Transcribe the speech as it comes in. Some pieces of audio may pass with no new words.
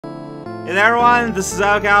Hey there everyone, this is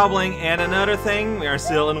Cowbling, and another thing, we are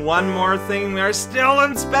still in one more thing, we are still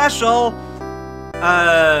in special!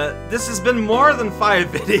 This has been more than 5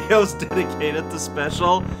 videos dedicated to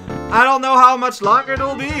special. I don't know how much longer it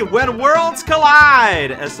will be. When worlds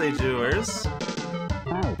collide! SAJEWERS.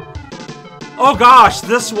 Oh gosh,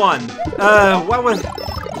 this one! What was...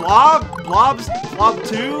 Blob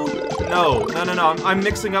 2? No, I'm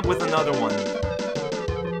mixing up with another one.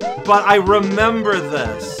 But I remember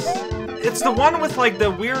this. It's the one with, like,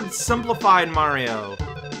 the weird simplified Mario.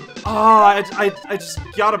 Oh, I just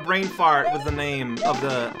got a brain fart with the name of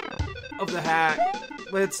the hack.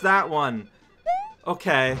 But it's that one.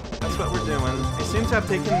 Okay, that's what we're doing. I seem to have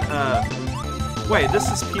taken, wait, this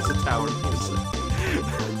is Pizza Tower music.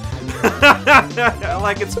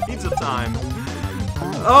 Like it's pizza time.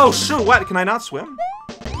 Oh, shoot, what? Can I not swim?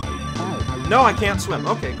 No, I can't swim.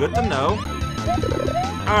 Okay, good to know.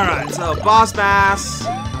 Alright, so Boss Bass.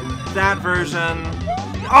 That version.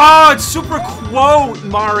 Oh, it's Super Quote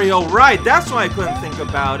Mario, right? That's why I couldn't think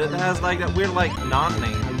about it. It has like that weird like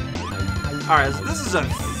non-name. Alright, so this is a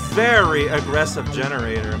very aggressive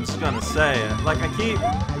generator, I'm just gonna say it. Like I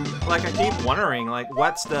keep wondering, like,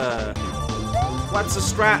 what's the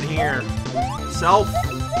strat here? Self?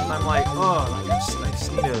 And I'm like, oh, like, I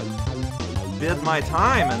just need to bid my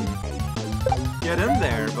time and get in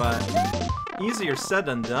there, but easier said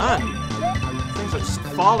than done. Things are just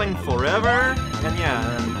falling forever, and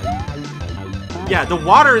yeah, the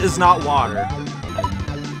water is not water.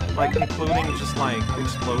 Like, including just, like,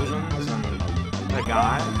 explosions and a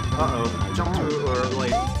guy. Uh-oh. Jump through, or,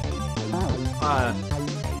 like,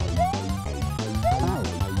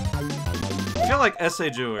 I feel like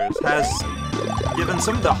SAJEWERS has given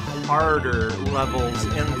some of the harder levels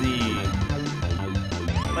in the...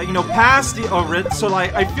 Like, you know, past the so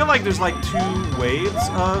like I feel like there's like 2 waves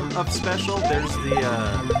of special. There's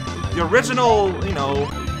the original, you know,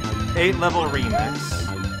 8-level remix,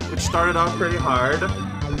 which started off pretty hard.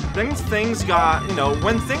 Then things got, you know,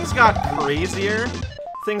 when things got crazier,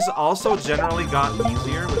 things also generally got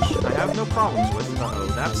easier, which I have no problems with. Uh-oh,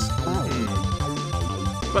 that's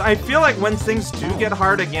But I feel like when things do get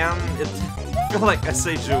hard again, I feel like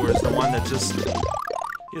SAJEWERS is the one that just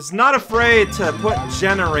is not afraid to put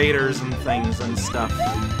generators and things and stuff.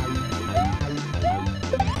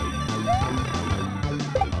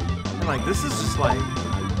 And like, this is just like,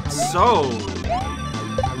 so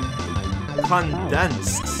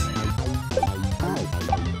condensed.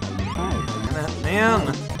 Man.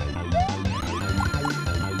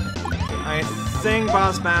 Okay, I think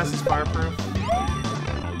Boss Bass is fireproof.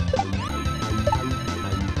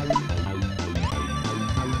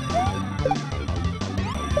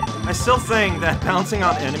 I still think that bouncing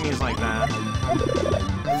on enemies like that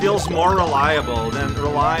feels more reliable than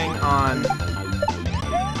relying on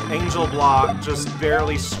Angel Block just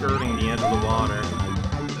barely skirting the edge of the water.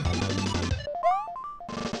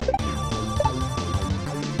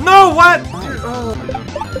 No, what? Oh.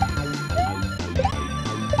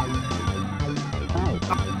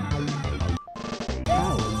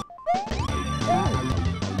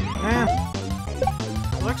 Man,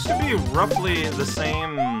 it looks to be roughly the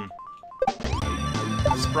same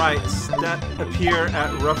sprites that appear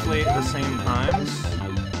at roughly the same times.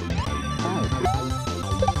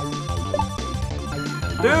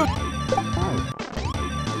 Dude!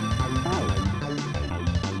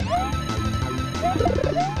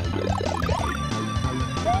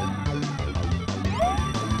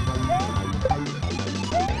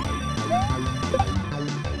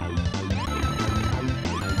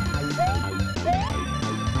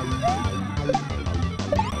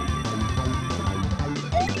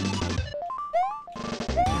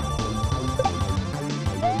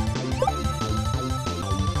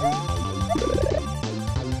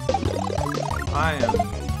 I am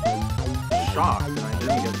shocked that I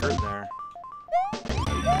didn't get hurt there.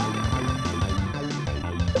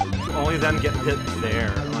 To only then get hit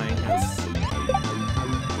there, like, it's...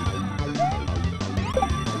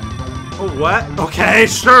 Oh, what? Okay,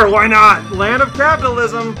 sure, why not? Land of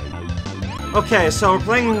Capitalism! Okay, so we're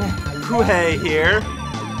playing Kuhei here.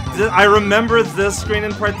 I remember this screen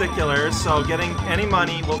in particular, so getting any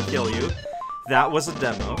money will kill you. That was a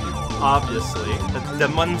demo, obviously. A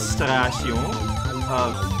demonstration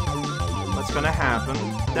of what's gonna happen.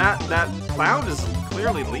 That cloud is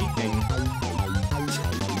clearly leaking.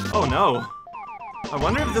 Oh no. I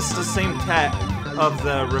wonder if this is the same tech of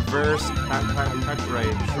the reverse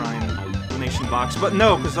Hakurai Shrine donation box. But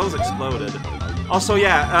no, because those exploded. Also,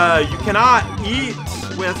 yeah, you cannot eat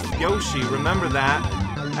with Yoshi. Remember that,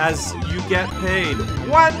 as you get paid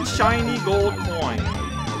 1 shiny gold coin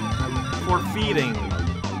for feeding.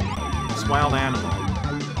 wild animal.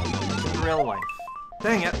 Like in real life.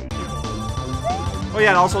 Dang it. Oh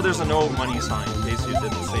yeah, and also there's a no money sign, in case you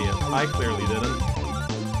didn't see it. I clearly didn't.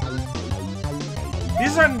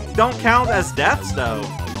 These don't count as deaths, though.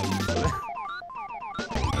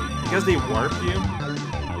 Because they warp you.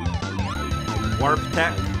 Warp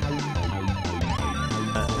tech.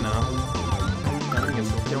 You know. Nothing can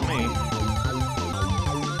still kill me.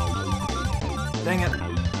 Dang it.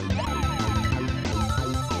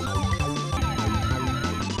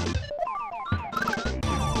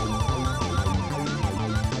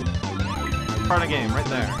 Part of the game, right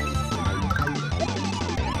there.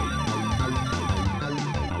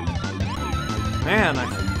 Man, like,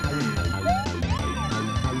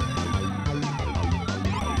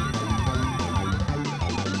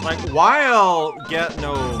 while get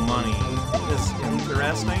no money is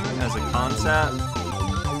interesting as a concept,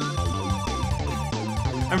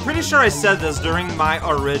 I'm pretty sure I said this during my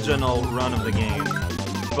original run of the game,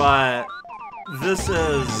 but this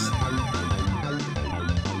is,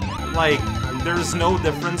 like, there's no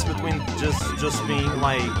difference between just being,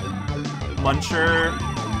 like, muncher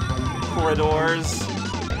corridors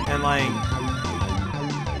and, like,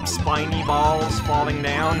 spiny balls falling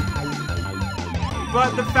down.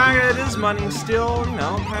 But the fact that it is money still, you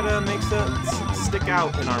know, kind of makes it stick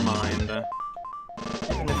out in our mind.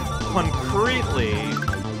 Even if concretely,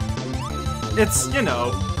 it's, you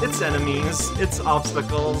know, it's enemies, it's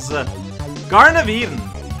obstacles. Garden of Eden.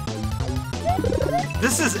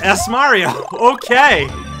 This is S. Mario. Okay.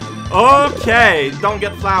 Okay. Don't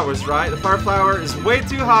get flowers, right? The fire flower is way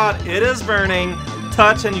too hot. It is burning.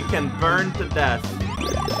 Touch and you can burn to death.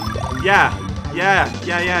 Yeah.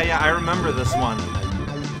 I remember this one.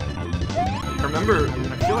 I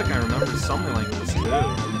feel like I remember something like this too.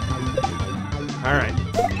 Alright.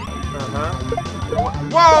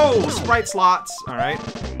 Whoa! Sprite slots! Alright.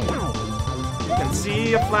 You can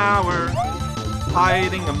see a flower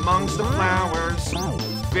hiding amongst the flowers.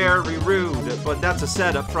 Very rude, but that's a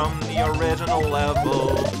setup from the original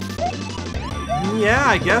level. Yeah,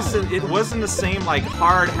 I guess it wasn't the same, like,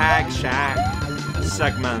 hard hack shack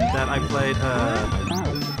segment that I played,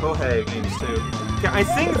 Kohei games too. Okay, I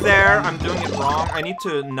think there I'm doing it wrong. I need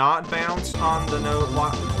to not bounce on the note.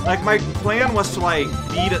 Like, my plan was to, like,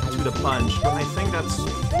 beat it to the punch, but I think that's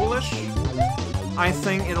foolish. I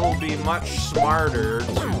think it'll be much smarter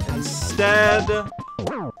to instead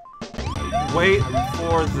wait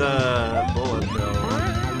for the bullet bill.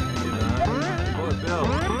 Bullet bill, I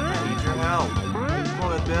need your help.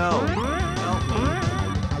 Bullet bill, help me.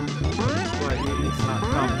 Wait, it's not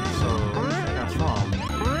coming, so I think that's wrong.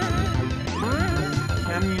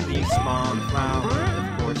 Can you despawn flower? Of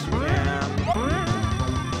course you can.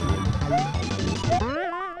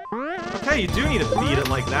 Okay, you do need to beat it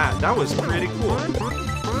like that. That was pretty cool.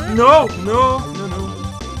 No!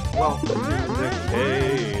 Welcome to the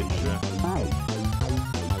cage.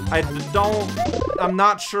 I'm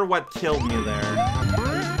not sure what killed me there.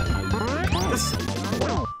 This...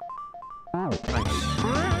 Nice.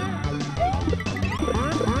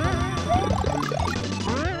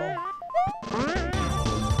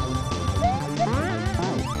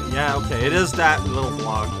 Yeah, okay, it is that little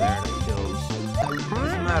block there that kills.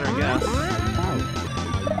 Doesn't matter, I guess.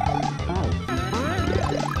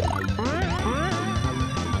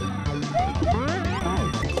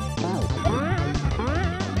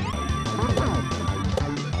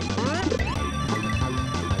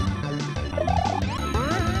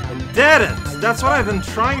 Did it! That's what I've been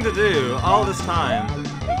trying to do all this time.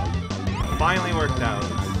 Finally worked out.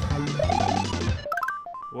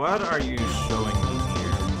 What are you showing me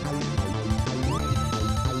here?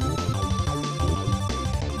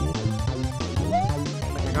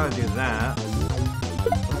 I gotta do that.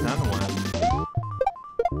 What's that one?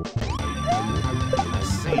 I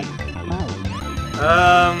see.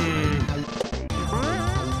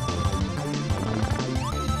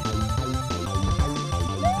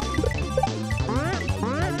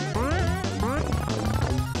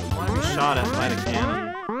 Shot at by the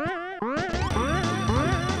cannon.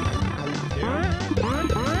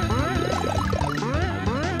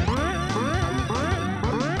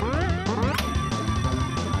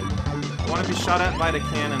 I want to be shot at by the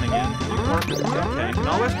cannon again. Can you work? Okay, you can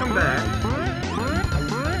always come back.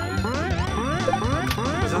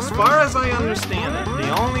 Because as far as I understand it,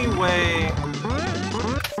 the only way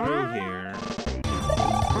through here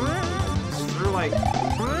is through, like,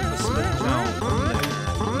 the split jump from there.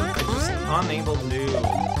 Unable to do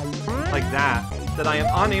like that I am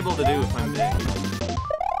unable to do if I'm big.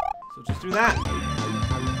 So just do that.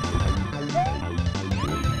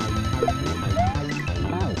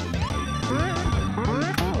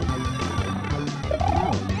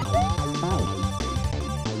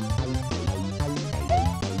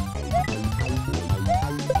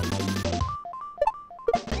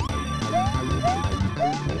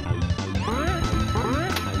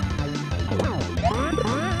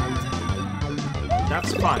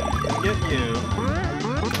 It's fine. I can get you.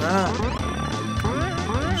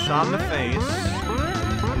 Shot in the face.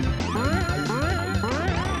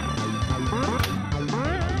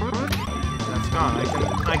 That's gone.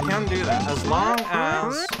 I can do that as long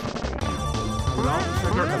as I don't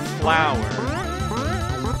trigger a flower.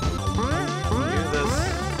 Do this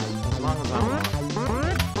as long as I want.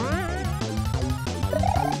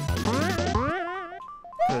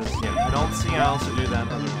 Because yeah, I don't see how else to do that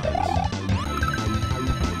otherwise.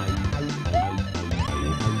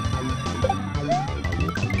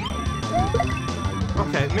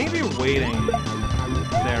 Okay, maybe waiting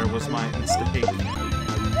there was my mistake.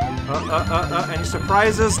 Any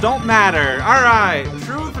surprises? Don't matter. Alright,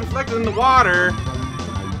 truth reflected in the water.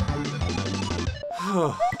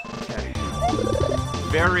 Okay.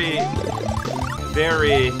 Very,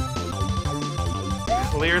 very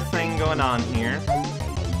clear thing going on here.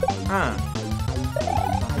 Huh.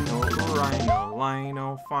 Rhino,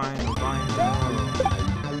 lino, final, rhino.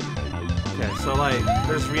 Okay, so like,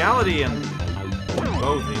 there's reality in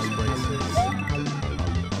both these places.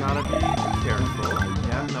 Gotta be careful.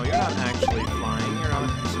 Yeah, no, you're not actually flying. You're on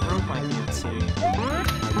a piece of rope I can't see.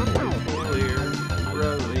 Clear,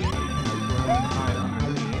 really, hide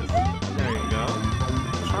underneath. There you go.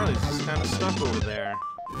 Charlie's just kind of stuck over there.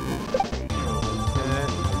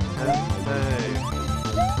 Okay.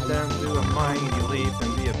 Then do a mighty leap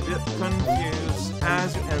and be a bit confused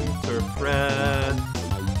as you interpret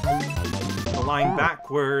the line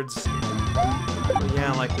backwards. But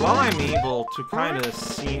yeah, like, while I'm able to kind of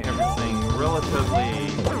see everything relatively,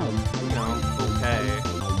 you know, okay,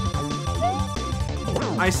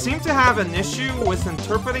 I seem to have an issue with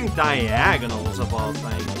interpreting diagonals of all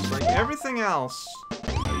things. Like, everything else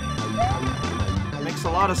makes a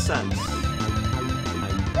lot of sense.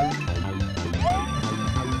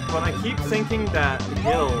 But I keep thinking that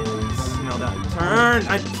hills, you know, that turn,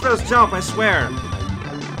 I pressed jump, I swear.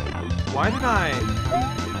 Why did I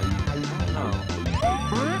don't know.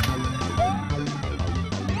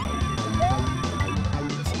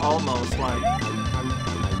 It's almost like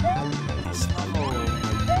this level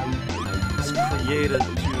is created to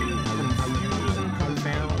confuse and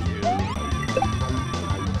confound you.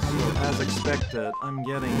 So as expected, I'm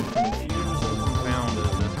getting confused and confounded.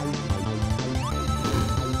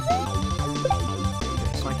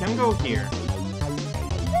 I can go here.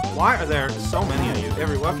 Why are there so many of you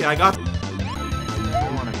everywhere? Okay, I got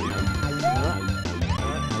every one of you.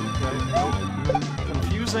 Okay, nope.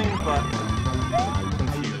 Confusing, but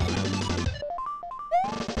confusing.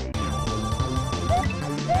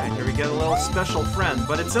 Okay, here we get a little special friend,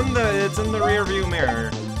 but it's in the rear view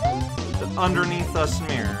mirror, the underneath us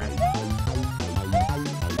mirror.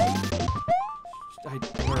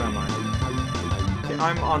 Where am I? Okay,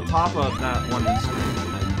 I'm on top of that one screen.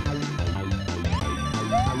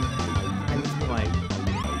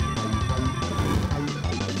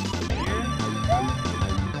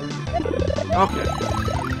 Okay.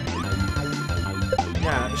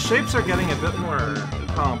 Yeah, the shapes are getting a bit more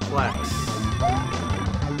complex.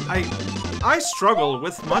 I struggle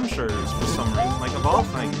with munchers for some reason, like of all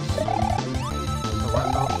things.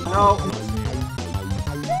 Oh, no.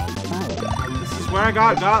 This is where I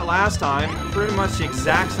got last time, pretty much the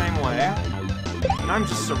exact same way. And I'm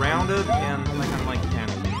just surrounded and like I'm like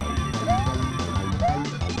panicking.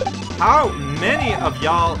 How many of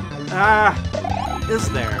y'all is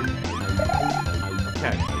there?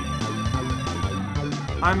 Okay.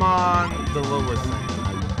 I'm on the lower thing.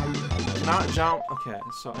 Cannot jump. Okay,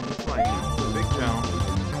 so I need to like do a big jump.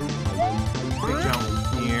 Big jump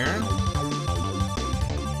here.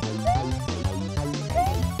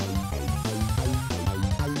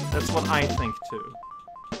 That's what I think too.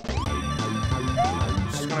 I'm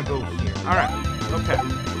just gonna go here. Alright, okay.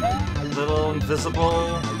 Little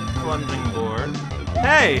invisible plunging board.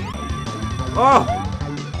 Hey! Oh!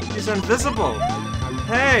 These are invisible!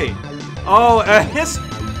 Hey! Oh,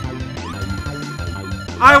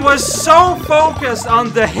 I was so focused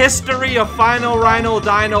on the history of Final Rhino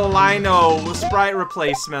Dino Lino sprite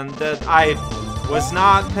replacement that I was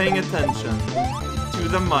not paying attention to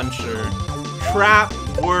the muncher. Crap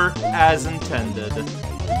worked as intended.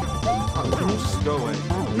 Oh, can you just go away?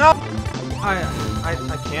 No! I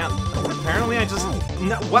can't. Apparently I just...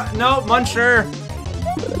 No, what? No, muncher!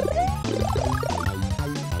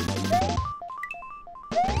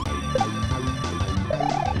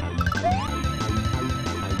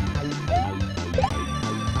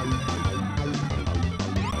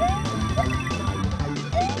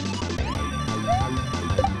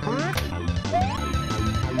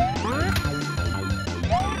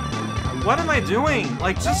 What am I doing?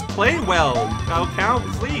 Like, just play well, cow,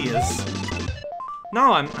 please.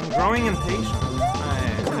 No, I'm growing impatient.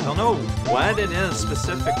 I don't know what it is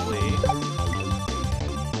specifically.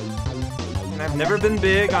 And I've never been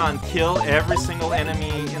big on kill every single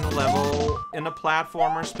enemy in the level, in a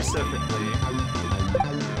platformer specifically.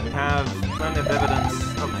 We have plenty of evidence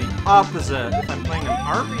of the opposite if I'm playing an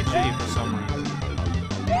RPG for some reason.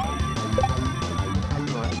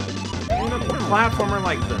 But in a platformer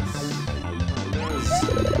like this, there's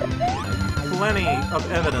plenty of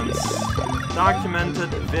evidence, documented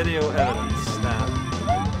video evidence, that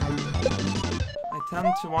I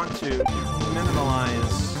tend to want to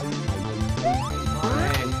minimalize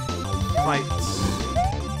my fights.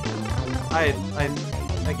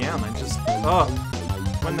 Again, I just,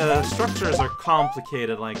 when the structures are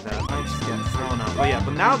complicated like that, I just get thrown out. But yeah,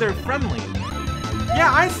 but now they're friendly.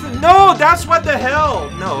 Yeah, no, that's what the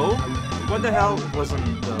hell. No, what the hell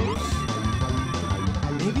wasn't those?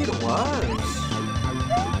 Maybe it was.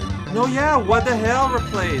 No, yeah, what the hell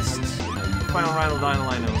replaced Final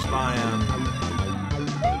Rhino-Dino-Linos by,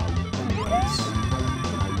 anyways.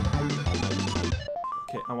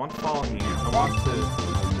 Okay, I want to fall here. I want to...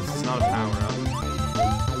 This is not a power-up.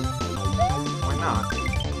 Why not?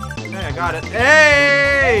 Hey, I got it.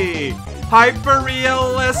 Hey!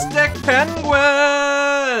 Hyper-realistic penguin!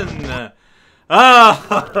 Oh!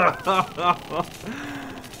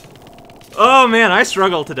 Oh, man, I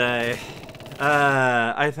struggle today.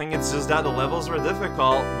 I think it's just that the levels were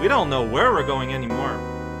difficult. We don't know where we're going anymore.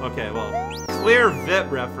 Okay, well, clear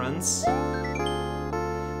VIP reference.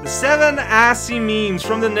 The 7 assy memes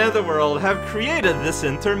from the Netherworld have created this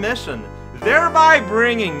intermission, thereby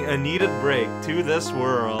bringing a needed break to this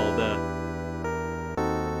world.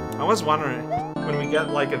 I was wondering when we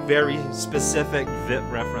get like a very specific VIP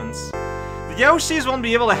reference. The Yoshis won't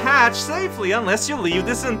be able to hatch safely unless you leave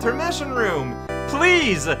this intermission room.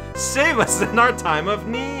 Please, save us in our time of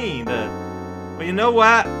need. Well, you know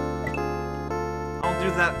what? I'll do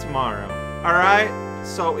that tomorrow. Alright?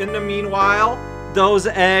 So, in the meanwhile, those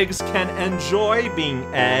eggs can enjoy being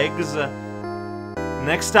eggs.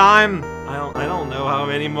 Next time, I don't know how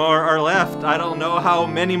many more are left. I don't know how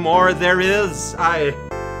many more there is. I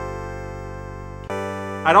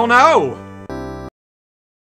don't know.